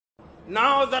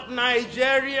Now that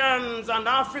Nigerians and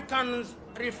Africans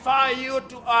refer you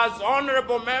to as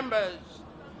honorable members,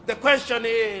 the question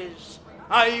is,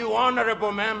 are you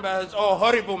honorable members or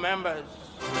horrible members?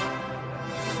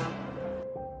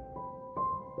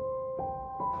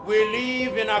 We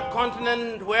live in a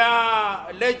continent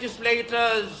where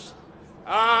legislators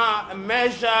are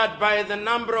measured by the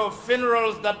number of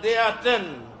funerals that they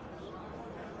attend,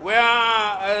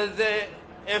 where the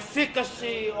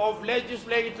efficacy of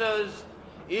legislators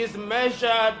is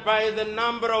measured by the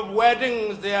number of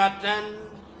weddings they attend,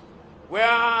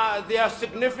 where their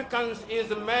significance is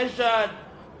measured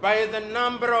by the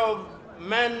number of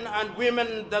men and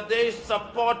women that they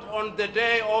support on the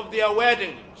day of their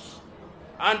weddings.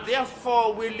 And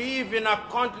therefore, we live in a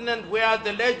continent where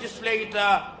the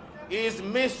legislator is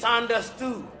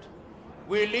misunderstood.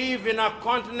 We live in a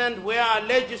continent where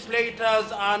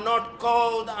legislators are not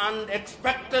called and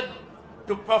expected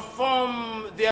to perform their